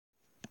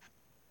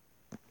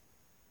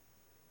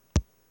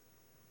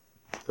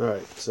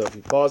Alright, so if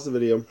you pause the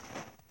video,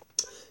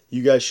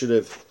 you guys should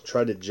have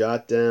tried to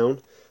jot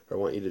down, or I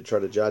want you to try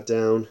to jot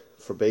down,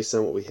 for based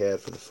on what we had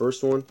for the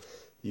first one,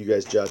 you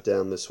guys jot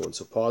down this one.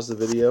 So pause the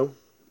video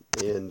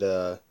and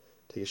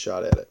take a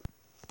shot at it.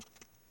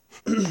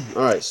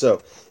 Alright,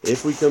 so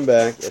if we come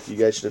back, if you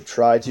guys should have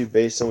tried to,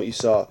 based on what you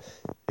saw,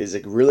 is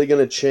it really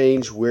going to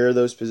change where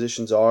those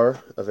positions are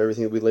of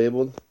everything that we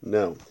labeled?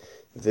 No.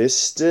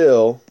 This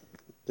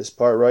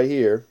part right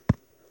here,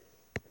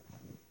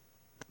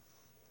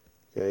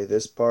 okay,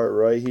 this part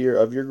right here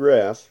of your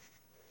graph,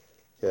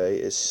 okay,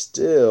 is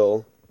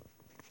still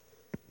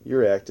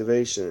your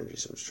activation energy.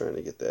 So I'm just trying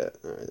to get that.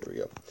 All right, there we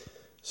go.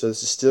 So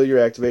this is still your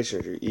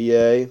activation energy.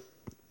 EA,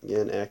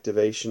 again,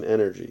 activation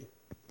energy.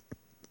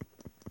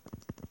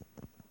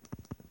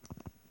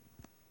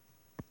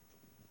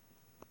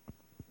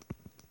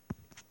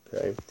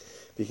 Okay,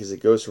 because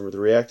it goes from the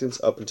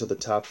reactants up until the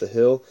top of the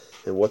hill.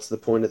 And what's the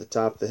point at the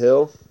top of the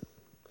hill?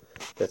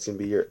 That's going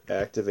to be your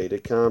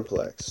activated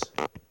complex.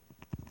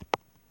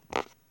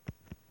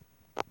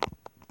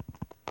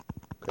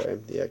 Okay,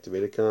 the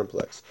activated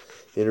complex.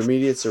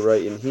 Intermediates are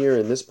right in here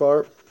in this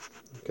part.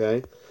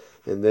 Okay,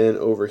 and then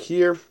over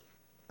here,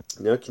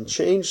 now it can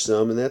change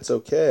some, and that's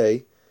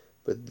okay,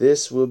 but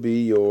this will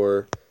be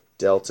your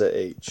delta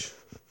H.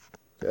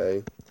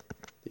 Okay,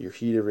 your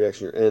heat of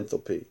reaction, your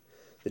enthalpy.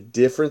 The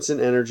difference in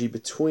energy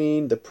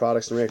between the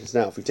products and reactants.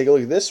 Now, if we take a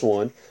look at this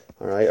one,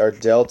 all right, our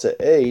delta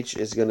H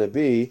is going to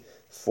be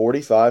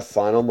 45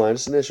 final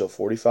minus initial,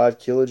 45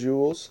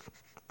 kilojoules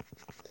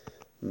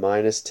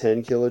minus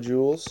 10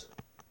 kilojoules.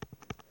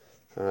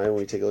 All right, when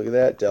we take a look at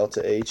that,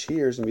 delta H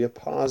here is going to be a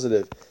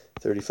positive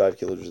 35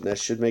 kilojoules. And that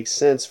should make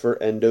sense for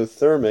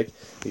endothermic,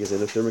 because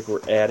endothermic,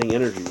 we're adding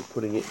energy. We're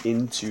putting it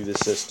into the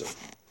system.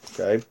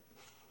 Okay?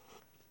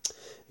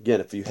 Again,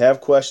 if you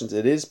have questions,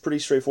 it is pretty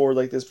straightforward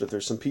like this, but if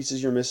there's some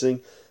pieces you're missing,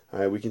 all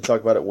right, we can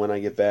talk about it when I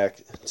get back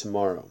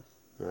tomorrow.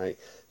 All right?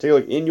 Take a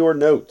look in your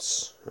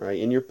notes, all right,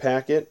 in your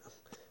packet.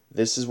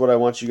 This is what I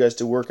want you guys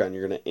to work on.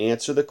 You're going to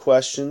answer the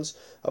questions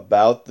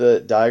about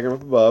the diagram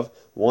up above.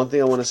 One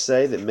thing I want to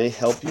say that may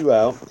help you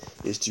out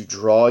is to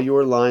draw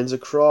your lines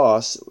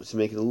across to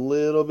make it a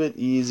little bit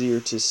easier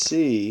to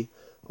see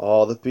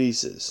all the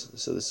pieces.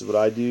 So this is what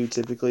I do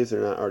typically if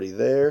they're not already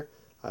there.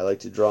 I like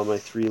to draw my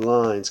 3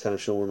 lines, kind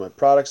of showing where my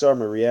products are,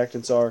 my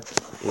reactants are,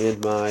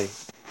 and my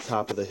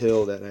top of the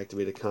hill, that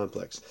activated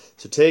complex.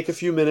 So take a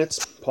few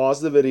minutes,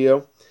 pause the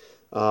video,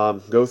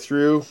 go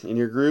through in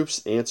your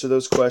groups, answer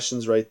those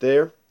questions right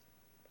there,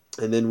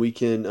 and then we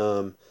can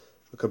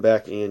come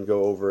back and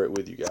go over it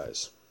with you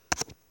guys.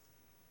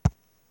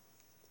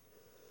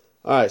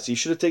 Alright, so you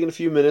should have taken a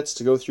few minutes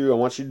to go through. I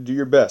want you to do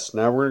your best.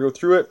 Now we're going to go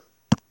through it,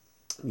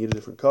 get a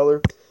different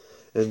color,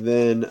 and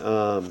then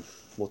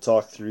we'll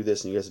talk through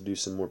this, and you guys will do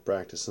some more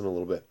practice in a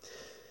little bit.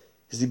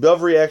 Is the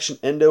above reaction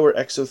endo or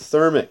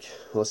exothermic?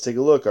 Well, let's take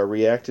a look. Our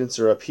reactants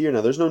are up here.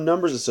 Now, there's no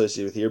numbers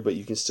associated with here, but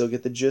you can still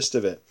get the gist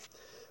of it.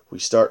 We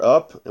start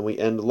up and we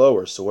end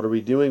lower. So what are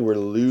we doing? We're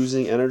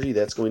losing energy.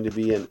 That's going to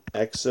be an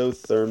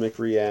exothermic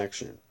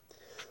reaction.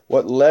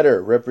 What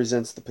letter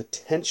represents the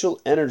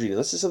potential energy? Now,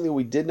 this is something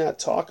we did not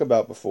talk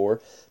about before,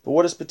 but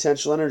what does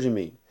potential energy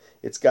mean?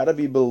 It's got to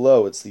be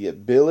below. It's the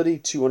ability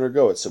to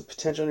undergo it. So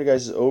potential energy,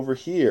 guys, is over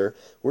here.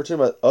 We're talking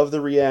about of the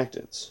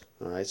reactants.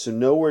 All right, so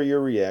know where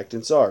your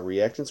reactants are.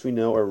 Reactants, we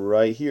know, are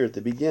right here at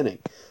the beginning.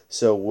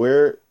 So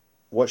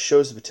what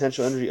shows the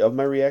potential energy of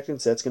my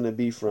reactants? That's going to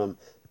be from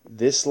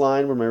this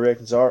line where my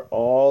reactants are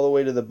all the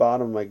way to the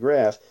bottom of my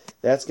graph.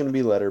 That's going to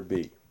be letter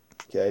B.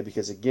 Okay,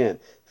 because again,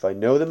 if I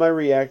know that my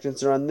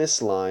reactants are on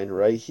this line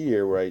right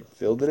here where I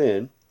filled it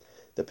in,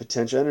 the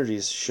potential energy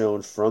is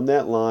shown from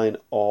that line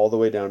all the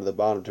way down to the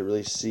bottom to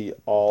really see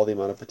all the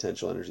amount of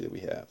potential energy that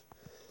we have.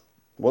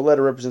 What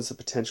letter represents the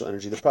potential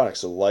energy of the product?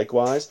 So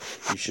likewise,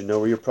 you should know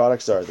where your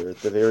products are. They're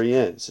at the very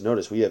end. So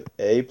notice we have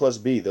A plus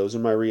B. Those are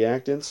my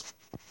reactants.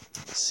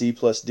 C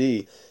plus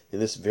D. In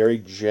this very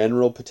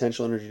general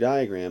potential energy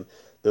diagram,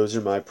 those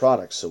are my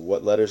products. So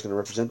what letter is going to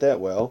represent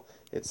that? Well,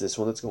 it's this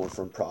one that's going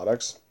from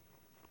products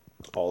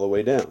all the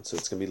way down. So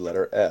it's going to be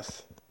letter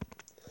F.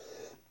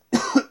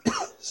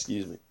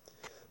 Excuse me.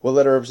 What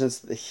letter represents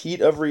the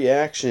heat of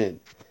reaction?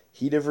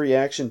 Heat of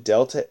reaction,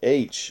 delta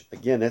H.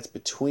 Again, that's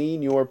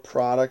between your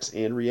products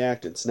and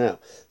reactants. Now,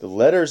 the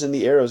letters and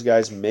the arrows,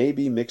 guys, may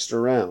be mixed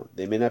around.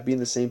 They may not be in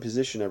the same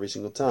position every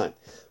single time.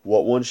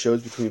 What one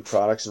shows between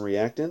products and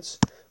reactants?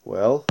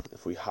 Well,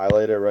 if we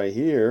highlight it right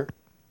here,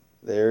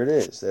 there it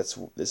is.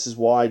 This is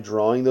why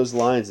drawing those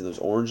lines and those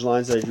orange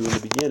lines that I do in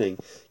the beginning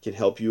can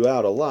help you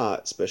out a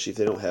lot, especially if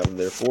they don't have them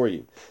there for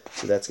you.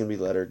 So that's going to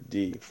be letter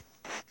D.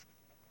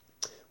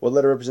 What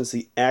letter represents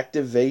the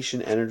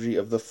activation energy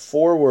of the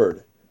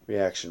forward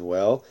reaction?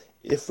 Well,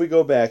 if we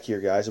go back here,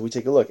 guys, and we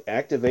take a look,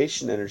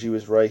 activation energy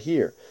was right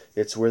here.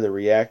 It's where the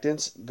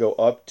reactants go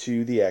up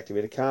to the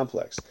activated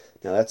complex.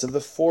 Now, that's of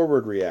the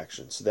forward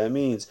reaction. So that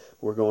means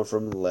we're going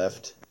from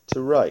left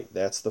to right.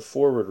 That's the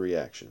forward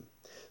reaction.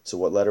 So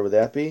what letter would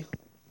that be?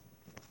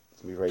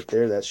 It's going to be right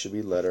there. That should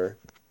be letter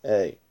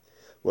A.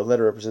 What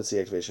letter represents the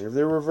activation of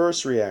the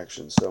reverse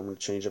reaction? So I'm going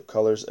to change up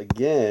colors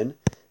again,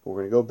 We're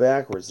going to go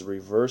backwards. The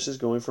reverse is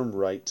going from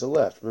right to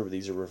left. Remember,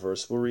 these are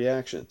reversible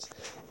reactions.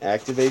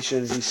 Activation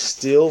energy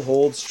still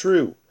holds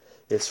true.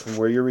 It's from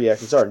where your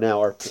reactants are.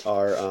 Now,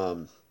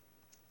 our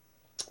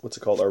what's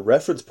it called? Our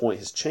reference point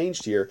has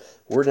changed here.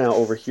 We're now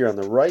over here on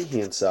the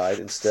right-hand side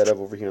instead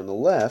of over here on the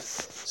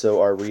left.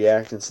 So our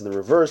reactants in the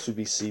reverse would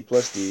be C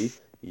plus D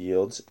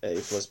yields A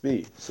plus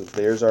B. So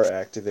there's our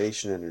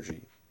activation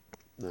energy.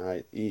 All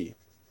right, E.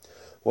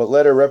 What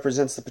letter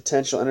represents the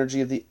potential energy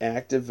of the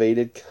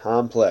activated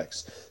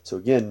complex? So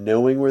again,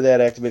 knowing where that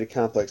activated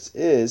complex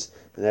is,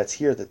 and that's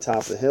here at the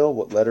top of the hill,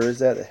 what letter is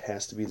that? It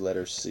has to be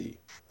letter C.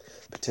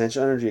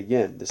 Potential energy,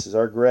 again, this is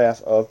our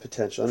graph of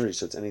potential energy,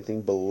 so it's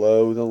anything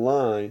below the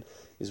line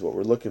is what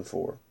we're looking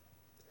for.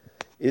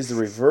 Is the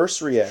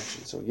reverse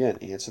reaction, so again,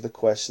 answer the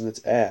question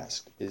that's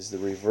asked. Is the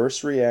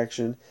reverse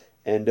reaction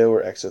endo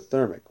or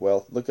exothermic?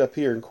 Well, look up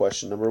here in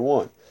question number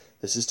 1.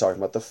 This is talking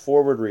about the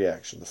forward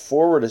reaction. The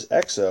forward is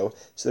exo,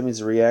 so that means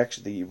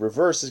the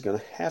reverse is going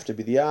to have to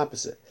be the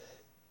opposite.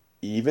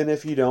 Even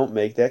if you don't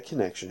make that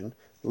connection,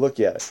 look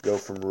at it. Go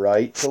from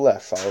right to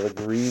left. Follow the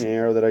green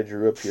arrow that I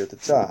drew up here at the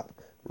top.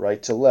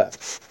 Right to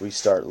left. We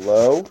start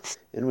low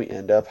and we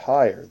end up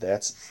higher.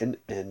 That's an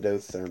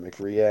endothermic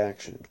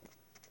reaction.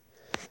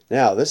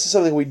 Now, this is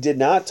something we did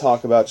not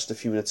talk about just a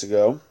few minutes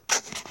ago.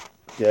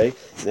 Okay,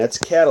 and that's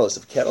catalyst.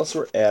 If catalysts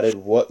were added,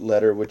 what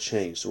letter would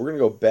change? So we're going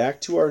to go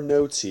back to our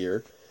notes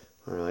here.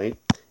 All right,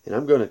 and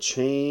I'm going to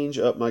change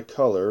up my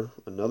color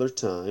another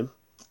time.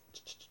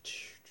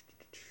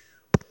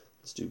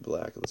 Let's do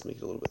black. Let's make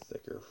it a little bit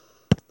thicker.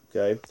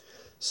 Okay,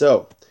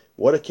 so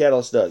what a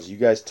catalyst does. You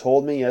guys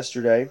told me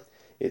yesterday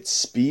it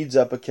speeds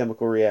up a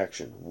chemical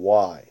reaction.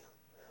 Why?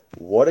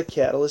 What a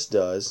catalyst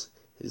does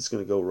is it's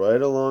going to go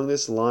right along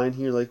this line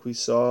here like we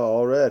saw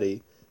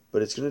already,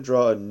 but it's going to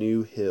draw a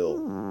new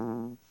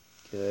hill.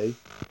 Okay?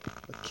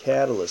 A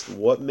catalyst.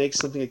 What makes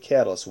something a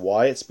catalyst?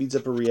 Why it speeds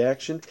up a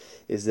reaction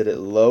is that it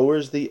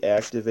lowers the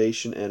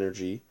activation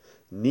energy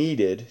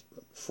needed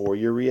for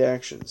your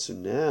reaction. So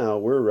now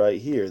we're right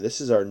here. This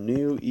is our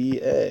new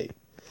EA.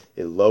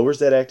 It lowers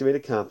that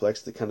activated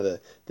complex,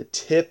 the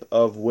tip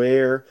of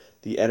where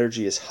the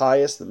energy is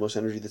highest, the most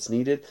energy that's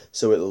needed.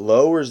 So it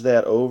lowers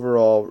that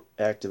overall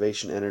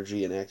activation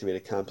energy and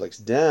activated complex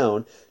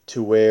down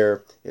to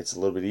where it's a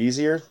little bit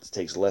easier. It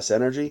takes less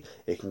energy.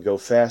 It can go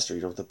faster.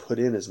 You don't have to put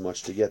in as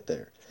much to get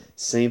there.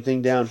 Same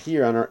thing down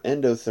here on our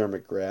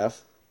endothermic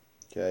graph.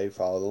 Okay,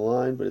 follow the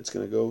line, but it's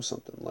going to go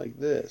something like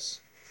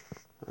this.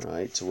 All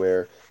right, to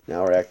where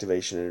now our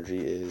activation energy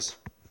is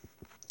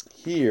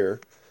here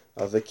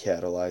of the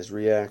catalyzed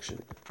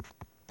reaction.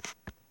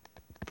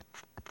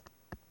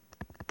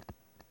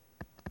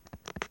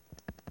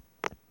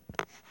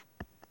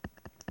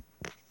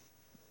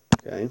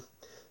 Okay,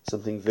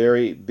 something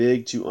very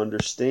big to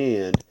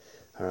understand,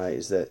 all right,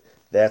 is that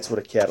that's what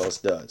a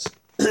catalyst does.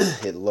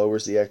 It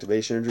lowers the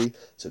activation energy,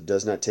 so it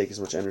does not take as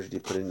much energy to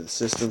put into the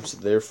system, so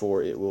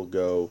therefore it will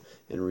go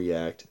and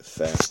react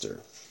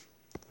faster.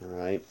 All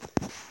right,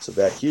 so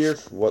back here,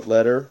 what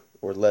letter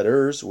or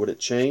letters would it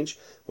change?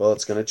 Well,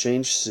 it's going to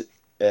change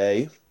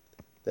A,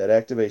 that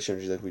activation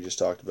energy like we just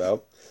talked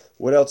about.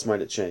 What else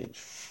might it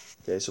change?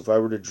 Okay, so if I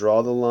were to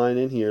draw the line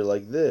in here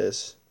like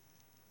this,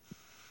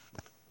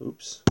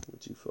 oops,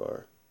 went too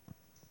far.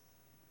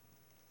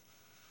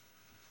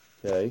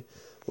 Okay,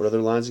 what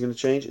other lines are going to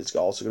change? It's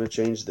also going to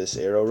change this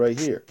arrow right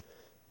here.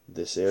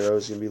 This arrow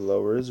is going to be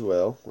lower as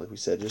well, like we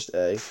said, just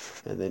A.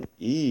 And then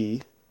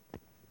E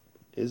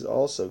is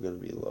also going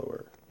to be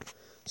lower.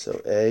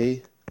 So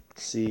A,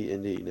 C,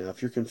 and E. Now,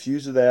 if you're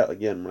confused with that,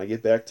 again, when I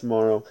get back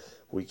tomorrow,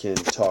 we can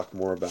talk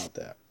more about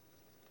that.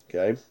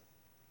 Okay?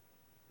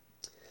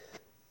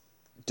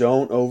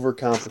 Don't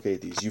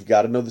overcomplicate these. You've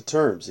got to know the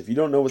terms. If you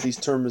don't know what these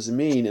terms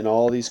mean in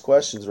all these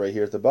questions right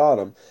here at the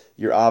bottom,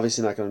 you're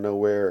obviously not going to know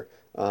where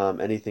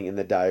anything in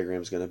the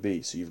diagram is going to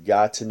be. So you've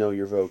got to know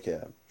your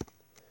vocab.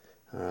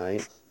 All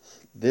right.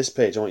 This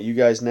page, I want you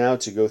guys now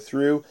to go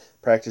through,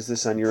 practice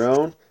this on your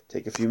own.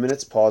 Take a few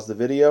minutes, pause the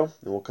video,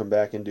 and we'll come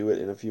back and do it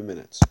in a few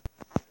minutes.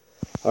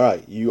 All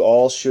right. You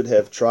all should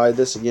have tried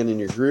this again in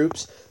your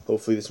groups.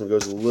 Hopefully this one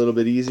goes a little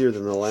bit easier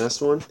than the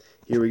last one.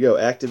 Here we go.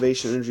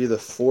 Activation energy of the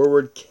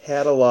forward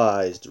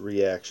catalyzed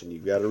reaction.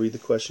 You've got to read the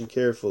question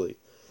carefully.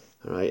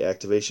 All right,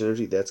 activation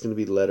energy, that's going to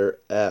be letter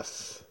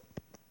F.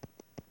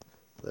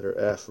 Letter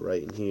F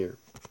right in here.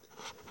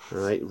 All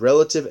right,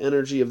 relative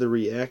energy of the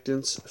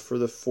reactants for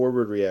the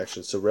forward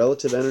reaction. So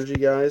relative energy,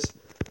 guys,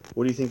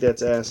 what do you think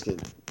that's asking?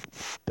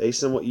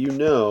 Based on what you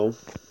know,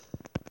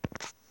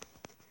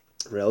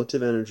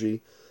 relative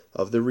energy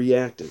of the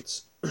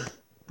reactants.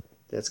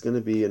 That's going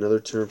to be another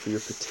term for your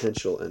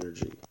potential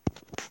energy.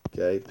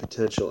 Okay,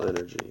 potential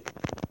energy.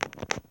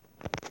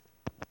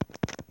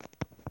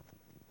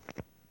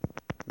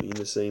 Mean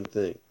the same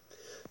thing.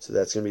 So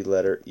that's going to be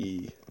letter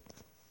E.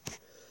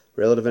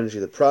 Relative energy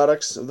of the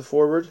products of the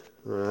forward.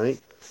 All right,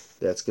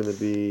 that's going to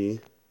be,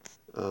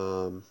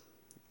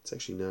 it's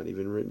actually not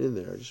even written in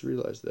there. I just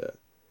realized that.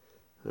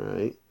 All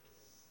right,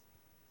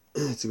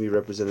 it's going to be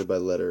represented by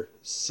letter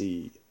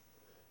C.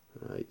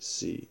 All right,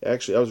 C.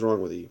 Actually, I was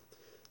wrong with E.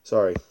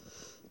 Sorry.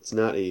 It's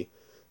not E.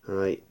 All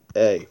right,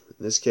 A. In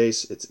this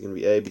case, it's going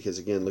to be A because,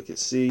 again, look at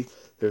C.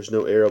 There's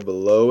no arrow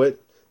below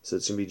it, so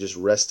it's going to be just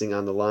resting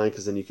on the line,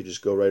 because then you could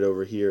just go right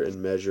over here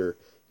and measure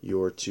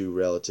your two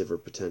relative or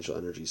potential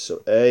energies.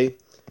 So A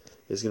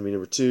is going to be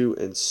number 2,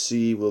 and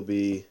C will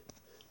be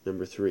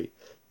number 3.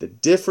 The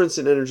difference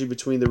in energy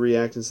between the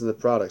reactants and the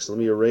products. Let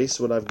me erase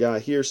what I've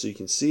got here so you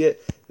can see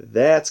it.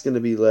 That's going to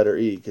be letter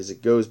E, because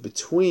it goes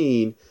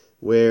between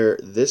where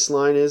this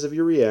line is of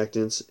your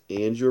reactants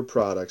and your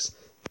products.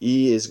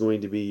 E is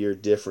going to be your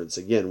difference.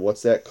 Again,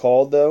 what's that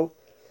called, though?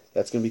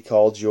 That's going to be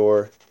called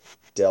your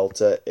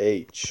delta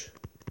H,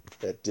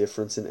 that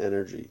difference in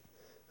energy.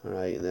 All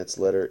right, and that's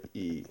letter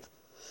E.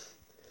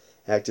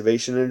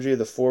 Activation energy of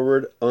the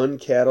forward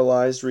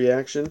uncatalyzed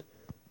reaction.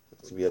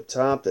 That's going to be up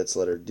top. That's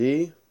letter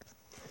D.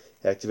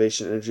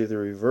 Activation energy of the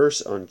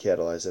reverse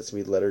uncatalyzed. That's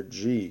going to be letter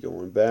G,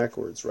 going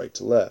backwards, right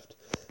to left.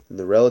 And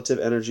the relative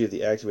energy of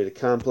the activated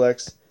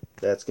complex,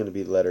 that's going to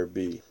be letter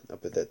B,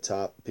 up at that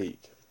top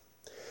peak.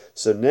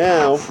 So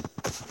now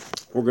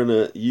we're going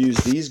to use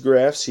these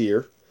graphs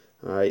here,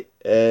 all right,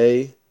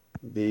 A,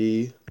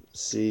 B,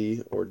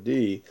 C, or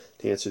D,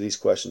 to answer these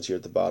questions here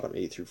at the bottom,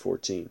 8 through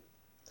 14.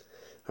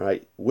 All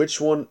right, which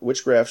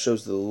graph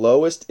shows the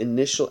lowest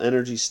initial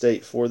energy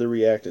state for the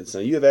reactants? Now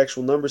you have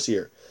actual numbers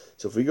here.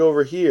 So if we go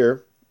over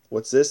here,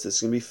 what's this? This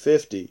is going to be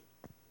 50.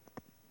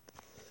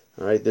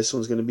 All right, this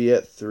one's going to be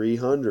at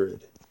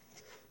 300.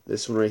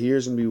 This one right here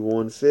is going to be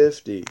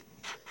 150.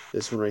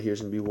 This one right here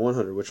is going to be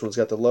 100. Which one's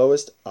got the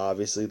lowest?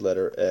 Obviously,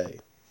 letter A.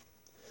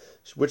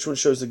 Which one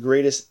shows the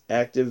greatest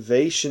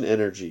activation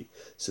energy?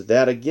 So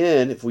that,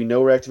 again, if we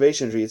know our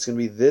activation energy, it's going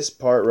to be this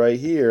part right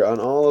here on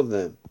all of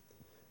them.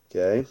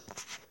 Okay?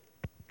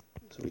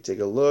 So we take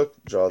a look,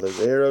 draw those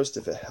arrows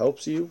if it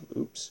helps you.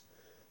 Oops.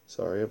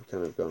 Sorry, I've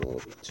kind of gone a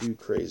little bit too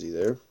crazy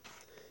there.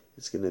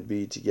 It's going to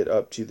be to get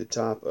up to the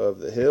top of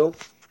the hill.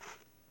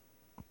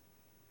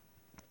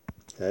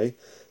 Okay?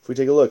 If we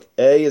take a look,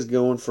 A is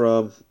going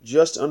from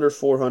just under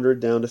 400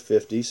 down to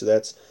 50, so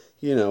that's,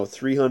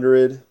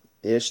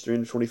 300-ish,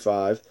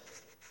 325.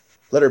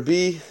 Letter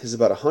B is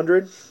about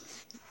 100.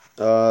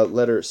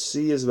 Letter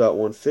C is about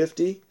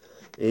 150.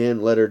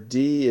 And letter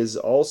D is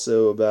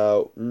also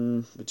about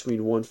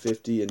between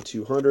 150 and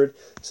 200.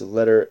 So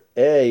letter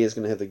A is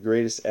going to have the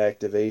greatest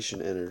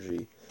activation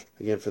energy,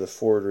 again, for the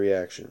forward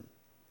reaction.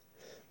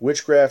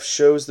 Which graph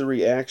shows the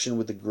reaction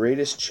with the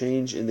greatest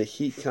change in the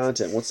heat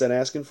content? What's that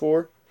asking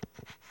for?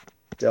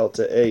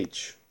 Delta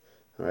H.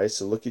 All right,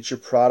 so look at your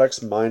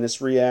products minus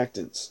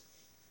reactants.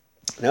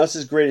 Now this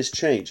is greatest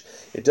change.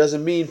 It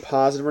doesn't mean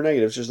positive or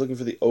negative. It's just looking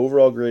for the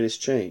overall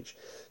greatest change.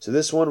 So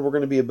this one, we're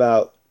going to be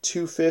about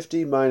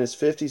 250 minus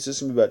 50. So this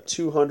is going to be about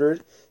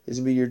 200. Is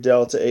going to be your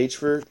delta H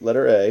for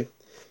letter A.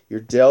 Your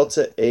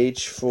delta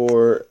H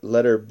for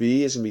letter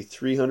B is going to be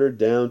 300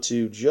 down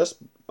to just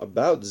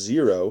about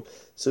 0.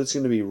 So it's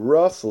going to be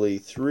roughly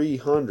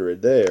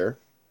 300 there.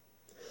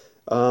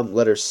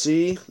 Letter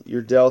C,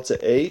 your delta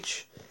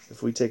H.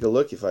 If we take a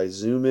look, if I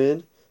zoom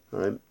in, all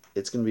right,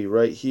 it's going to be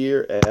right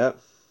here at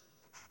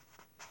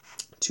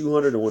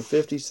 200 and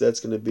 150, so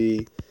that's going to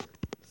be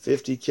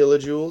 50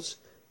 kilojoules.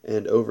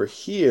 And over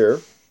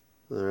here,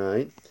 all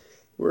right,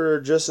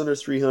 we're just under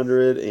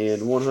 300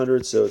 and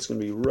 100, so it's going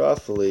to be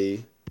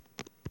roughly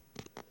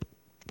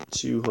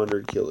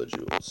 200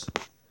 kilojoules.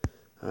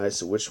 All right,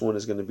 so which one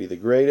is going to be the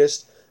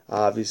greatest?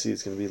 Obviously,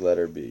 it's going to be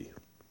letter B.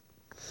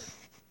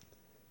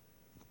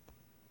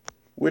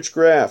 Which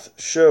graph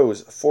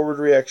shows forward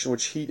reaction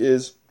which heat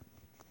is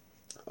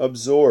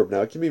absorbed?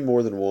 Now, it can be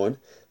more than one.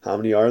 How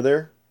many are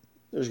there?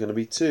 There's going to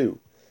be 2.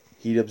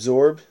 Heat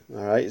absorbed,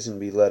 all right, is going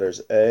to be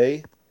letters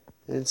A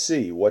and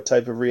C. What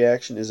type of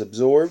reaction is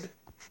absorbed?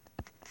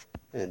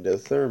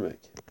 Endothermic,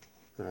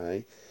 all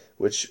right,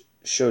 which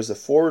shows the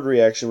forward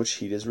reaction which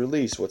heat is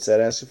released. What's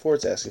that asking for?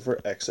 It's asking for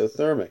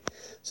exothermic.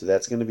 So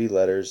that's going to be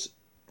letters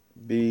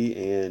B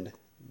and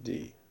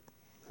D,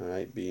 all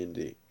right, B and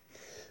D.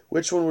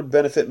 Which one would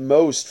benefit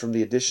most from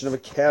the addition of a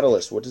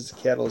catalyst? What does the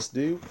catalyst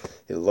do?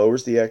 It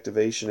lowers the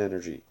activation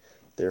energy.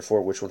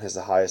 Therefore, which one has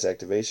the highest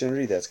activation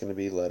energy? That's going to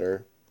be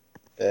letter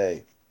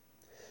A.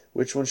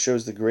 Which one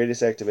shows the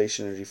greatest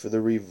activation energy for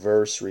the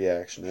reverse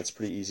reaction? That's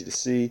pretty easy to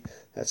see.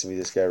 That's going to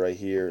be this guy right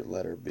here,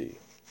 letter B.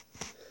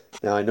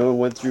 Now, I know I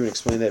went through and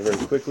explained that very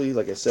quickly.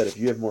 Like I said, if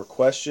you have more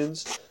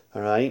questions,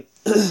 all right,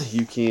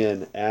 you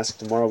can ask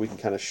tomorrow. We can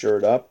kind of shore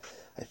it up.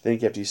 I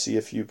think after you see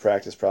a few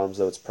practice problems,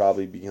 though, it's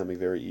probably becoming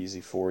very easy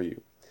for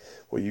you.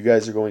 What you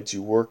guys are going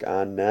to work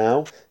on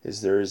now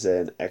is there is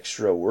an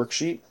extra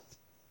worksheet.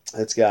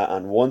 It's got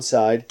on one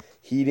side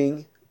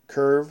heating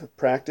curve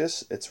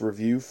practice. It's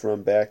review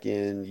from back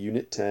in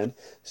Unit 10.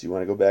 So you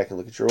want to go back and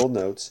look at your old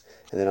notes.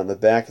 And then on the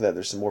back of that,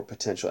 there's some more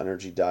potential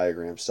energy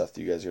diagram stuff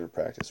that you guys are going to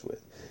practice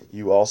with.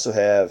 You also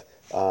have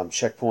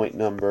checkpoint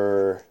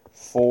number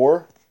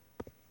 4.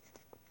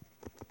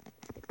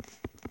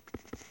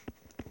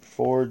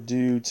 4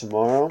 due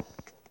tomorrow.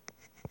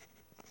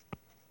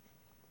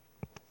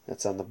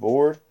 That's on the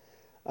board.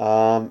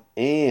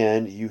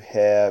 And you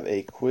have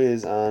a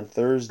quiz on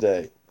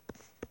Thursday.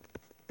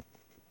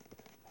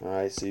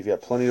 Alright, so you've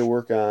got plenty to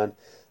work on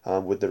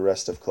with the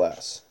rest of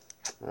class.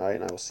 Alright,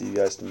 and I will see you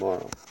guys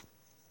tomorrow.